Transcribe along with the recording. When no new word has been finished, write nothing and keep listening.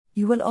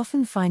You will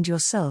often find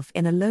yourself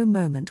in a low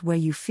moment where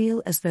you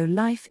feel as though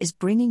life is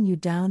bringing you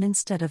down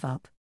instead of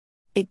up.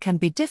 It can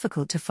be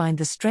difficult to find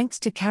the strength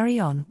to carry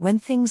on when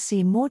things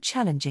seem more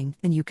challenging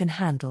than you can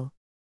handle.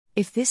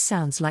 If this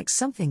sounds like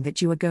something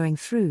that you are going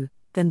through,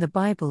 then the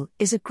Bible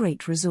is a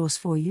great resource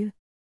for you.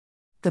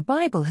 The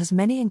Bible has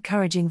many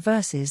encouraging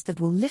verses that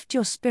will lift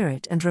your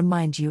spirit and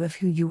remind you of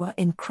who you are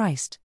in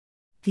Christ.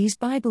 These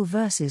Bible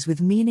verses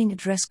with meaning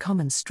address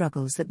common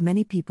struggles that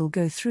many people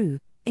go through,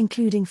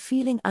 including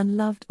feeling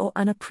unloved or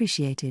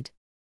unappreciated.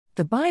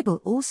 The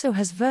Bible also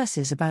has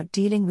verses about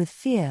dealing with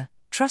fear,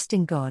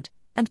 trusting God,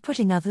 and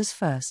putting others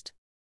first.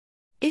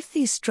 If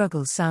these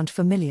struggles sound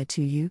familiar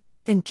to you,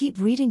 then keep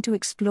reading to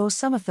explore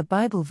some of the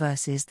Bible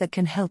verses that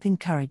can help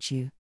encourage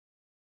you.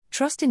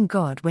 Trust in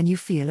God when you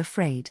feel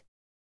afraid.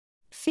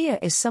 Fear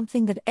is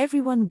something that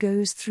everyone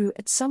goes through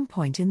at some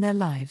point in their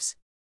lives.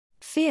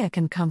 Fear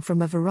can come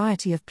from a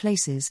variety of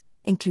places,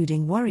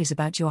 including worries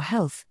about your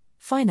health,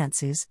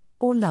 finances,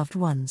 or loved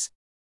ones.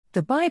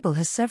 The Bible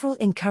has several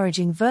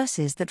encouraging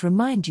verses that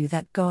remind you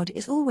that God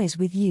is always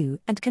with you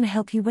and can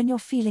help you when you're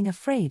feeling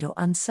afraid or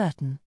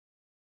uncertain.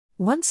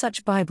 One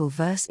such Bible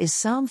verse is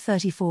Psalm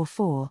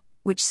 34:4,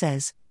 which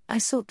says, "I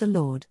sought the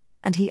Lord,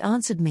 and He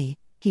answered me,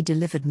 He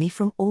delivered me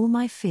from all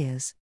my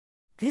fears."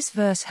 This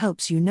verse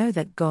helps you know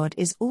that God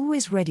is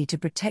always ready to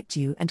protect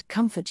you and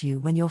comfort you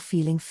when you're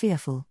feeling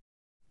fearful.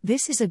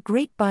 This is a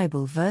great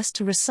Bible verse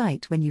to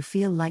recite when you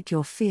feel like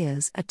your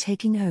fears are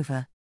taking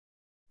over.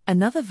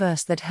 Another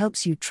verse that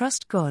helps you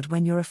trust God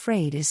when you're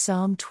afraid is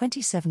Psalm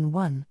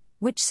 27:1,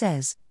 which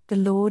says, "The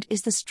Lord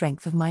is the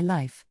strength of my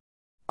life.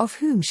 Of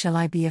whom shall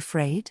I be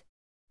afraid?"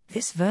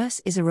 This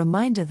verse is a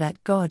reminder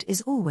that God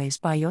is always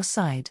by your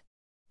side.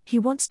 He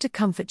wants to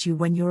comfort you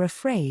when you're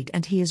afraid,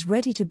 and He is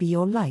ready to be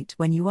your light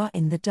when you are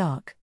in the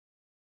dark.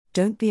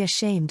 Don't be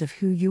ashamed of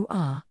who you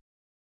are.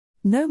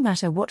 No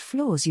matter what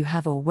flaws you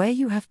have or where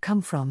you have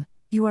come from,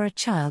 you are a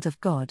child of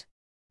God.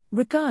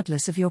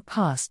 Regardless of your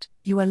past,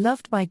 you are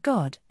loved by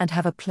God and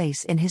have a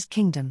place in His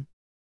kingdom.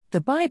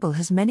 The Bible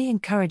has many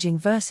encouraging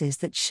verses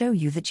that show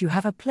you that you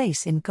have a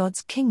place in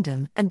God's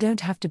kingdom and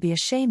don't have to be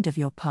ashamed of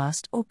your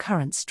past or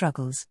current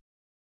struggles.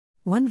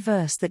 One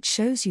verse that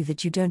shows you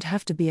that you don't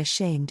have to be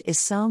ashamed is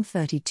Psalm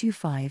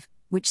 32:5,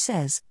 which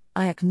says,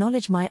 "I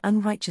acknowledge my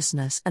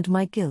unrighteousness and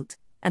my guilt,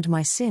 and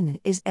my sin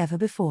is ever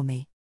before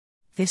me."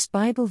 This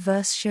Bible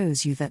verse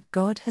shows you that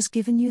God has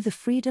given you the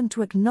freedom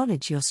to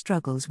acknowledge your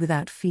struggles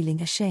without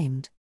feeling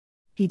ashamed.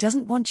 He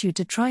doesn't want you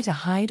to try to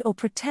hide or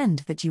pretend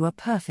that you are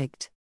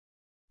perfect.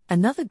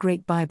 Another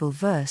great Bible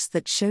verse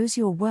that shows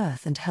your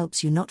worth and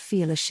helps you not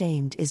feel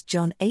ashamed is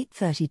John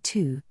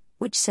 8:32,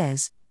 which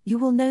says, "You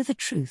will know the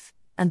truth,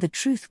 and the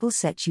truth will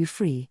set you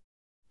free."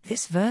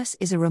 This verse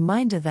is a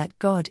reminder that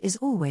God is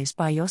always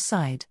by your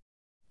side.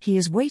 He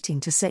is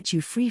waiting to set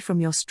you free from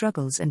your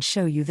struggles and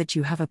show you that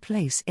you have a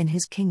place in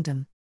His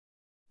kingdom.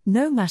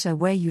 No matter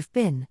where you've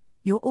been,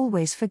 you're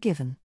always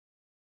forgiven.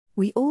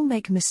 We all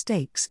make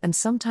mistakes, and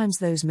sometimes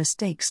those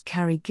mistakes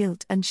carry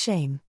guilt and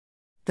shame.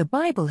 The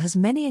Bible has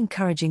many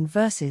encouraging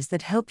verses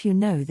that help you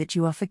know that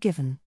you are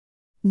forgiven.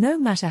 No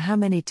matter how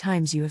many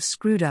times you have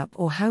screwed up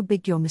or how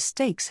big your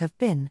mistakes have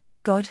been,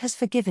 God has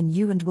forgiven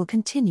you and will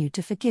continue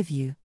to forgive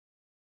you.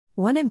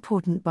 One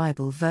important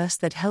Bible verse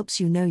that helps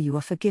you know you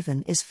are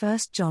forgiven is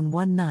 1 John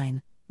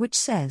 1:9, which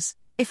says,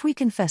 "If we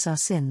confess our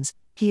sins,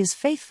 He is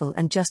faithful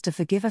and just to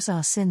forgive us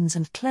our sins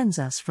and cleanse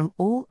us from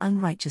all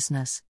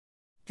unrighteousness."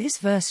 This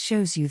verse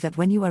shows you that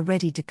when you are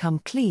ready to come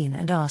clean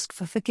and ask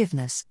for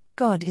forgiveness,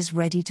 God is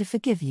ready to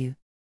forgive you.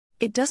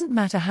 It doesn't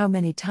matter how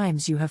many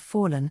times you have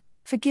fallen,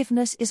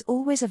 forgiveness is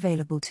always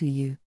available to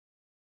you.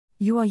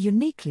 You are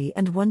uniquely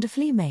and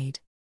wonderfully made.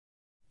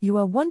 You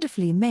are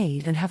wonderfully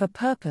made and have a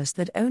purpose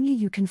that only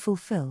you can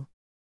fulfill.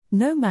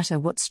 No matter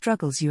what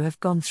struggles you have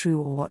gone through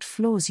or what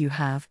flaws you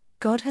have,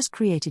 God has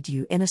created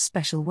you in a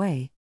special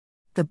way.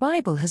 The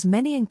Bible has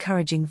many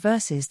encouraging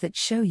verses that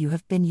show you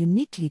have been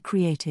uniquely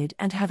created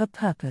and have a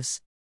purpose.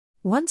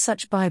 One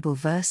such Bible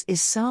verse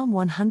is Psalm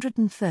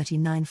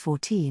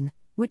 139:14,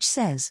 which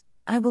says,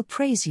 "I will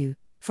praise you,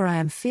 for I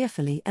am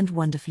fearfully and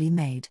wonderfully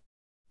made."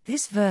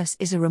 This verse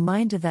is a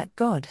reminder that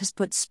God has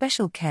put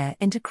special care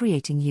into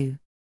creating you.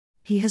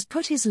 He has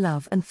put His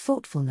love and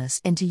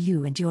thoughtfulness into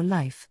you and your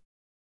life.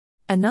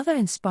 Another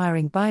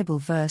inspiring Bible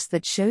verse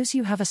that shows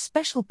you have a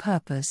special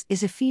purpose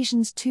is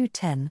Ephesians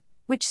 2:10,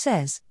 which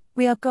says,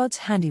 "We are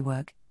God's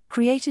handiwork,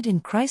 created in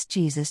Christ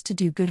Jesus to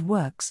do good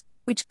works,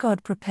 which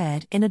God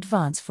prepared in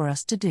advance for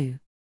us to do."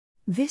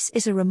 This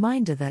is a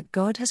reminder that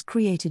God has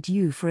created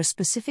you for a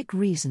specific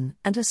reason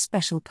and a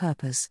special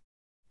purpose.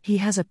 He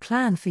has a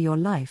plan for your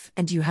life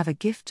and you have a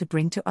gift to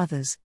bring to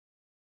others.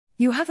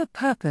 You have a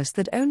purpose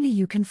that only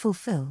you can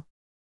fulfill.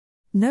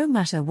 No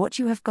matter what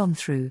you have gone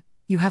through,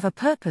 you have a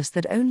purpose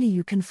that only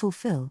you can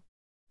fulfill.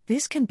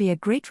 This can be a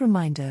great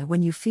reminder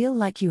when you feel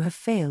like you have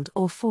failed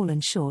or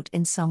fallen short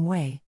in some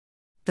way.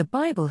 The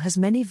Bible has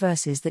many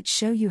verses that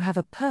show you have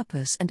a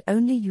purpose and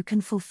only you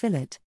can fulfill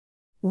it.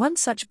 One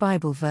such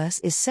Bible verse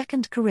is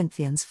 2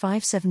 Corinthians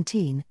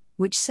 5:17,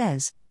 which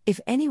says,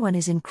 "If anyone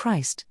is in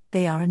Christ,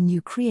 they are a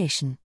new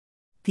creation.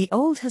 The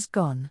old has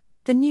gone,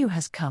 the new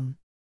has come.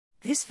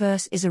 This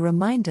verse is a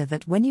reminder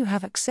that when you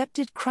have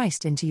accepted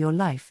Christ into your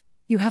life,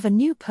 you have a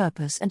new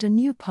purpose and a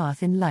new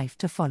path in life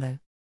to follow.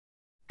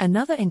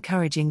 Another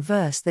encouraging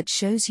verse that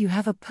shows you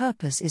have a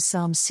purpose is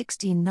Psalm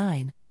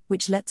 16:9,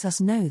 which lets us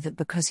know that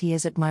because He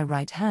is at my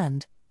right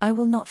hand, I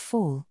will not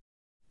fall.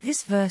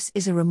 This verse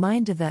is a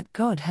reminder that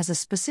God has a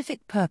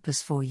specific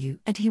purpose for you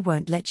and He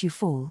won't let you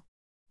fall.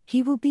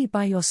 He will be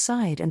by your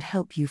side and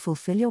help you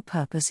fulfill your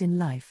purpose in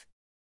life.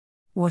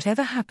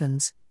 Whatever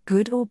happens,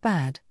 good or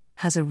bad,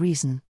 has a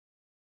reason.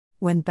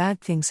 When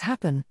bad things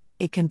happen,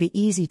 it can be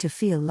easy to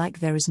feel like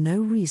there is no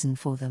reason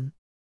for them.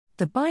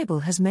 The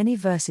Bible has many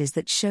verses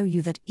that show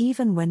you that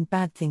even when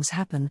bad things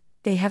happen,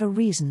 they have a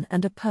reason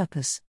and a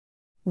purpose.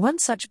 One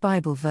such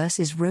Bible verse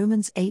is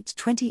Romans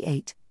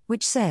 8:28,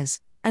 which says,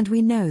 "And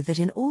we know that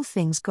in all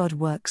things God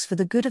works for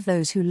the good of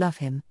those who love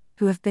Him,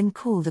 who have been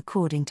called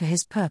according to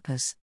His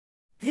purpose."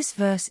 This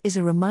verse is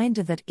a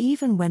reminder that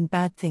even when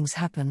bad things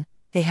happen,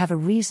 they have a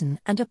reason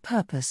and a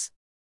purpose.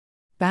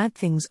 Bad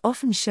things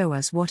often show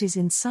us what is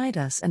inside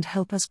us and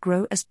help us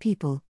grow as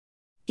people.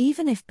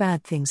 Even if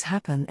bad things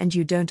happen and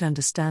you don't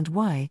understand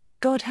why,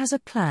 God has a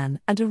plan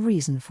and a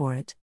reason for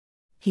it.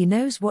 He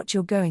knows what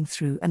you're going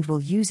through and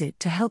will use it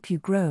to help you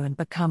grow and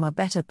become a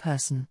better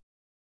person.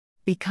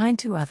 Be kind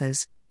to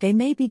others, they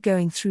may be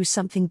going through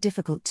something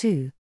difficult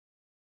too.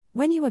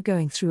 When you are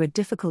going through a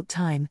difficult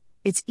time,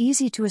 it's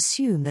easy to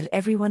assume that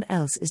everyone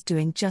else is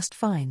doing just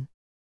fine.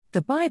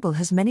 The Bible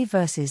has many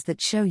verses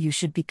that show you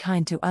should be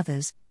kind to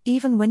others,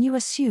 even when you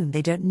assume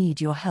they don't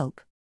need your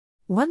help.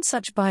 One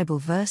such Bible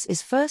verse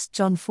is 1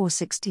 John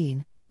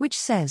 4:16, which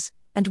says,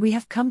 "And we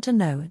have come to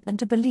know and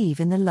to believe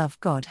in the love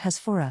God has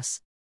for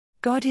us.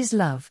 God is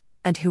love,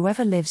 and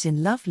whoever lives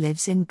in love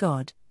lives in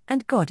God,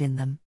 and God in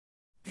them."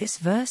 This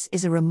verse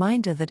is a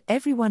reminder that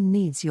everyone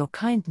needs your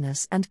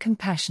kindness and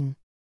compassion.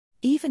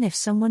 Even if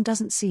someone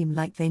doesn't seem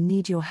like they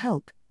need your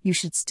help, you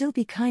should still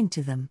be kind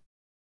to them.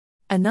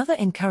 Another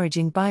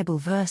encouraging Bible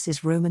verse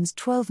is Romans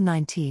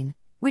 12:19,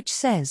 which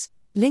says,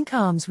 "Link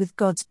arms with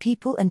God's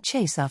people and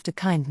chase after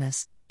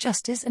kindness,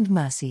 justice and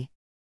mercy."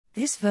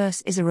 This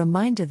verse is a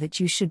reminder that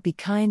you should be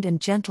kind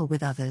and gentle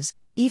with others,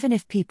 even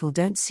if people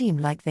don't seem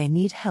like they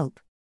need help.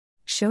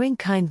 Showing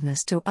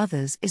kindness to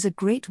others is a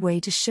great way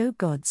to show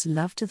God's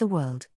love to the world.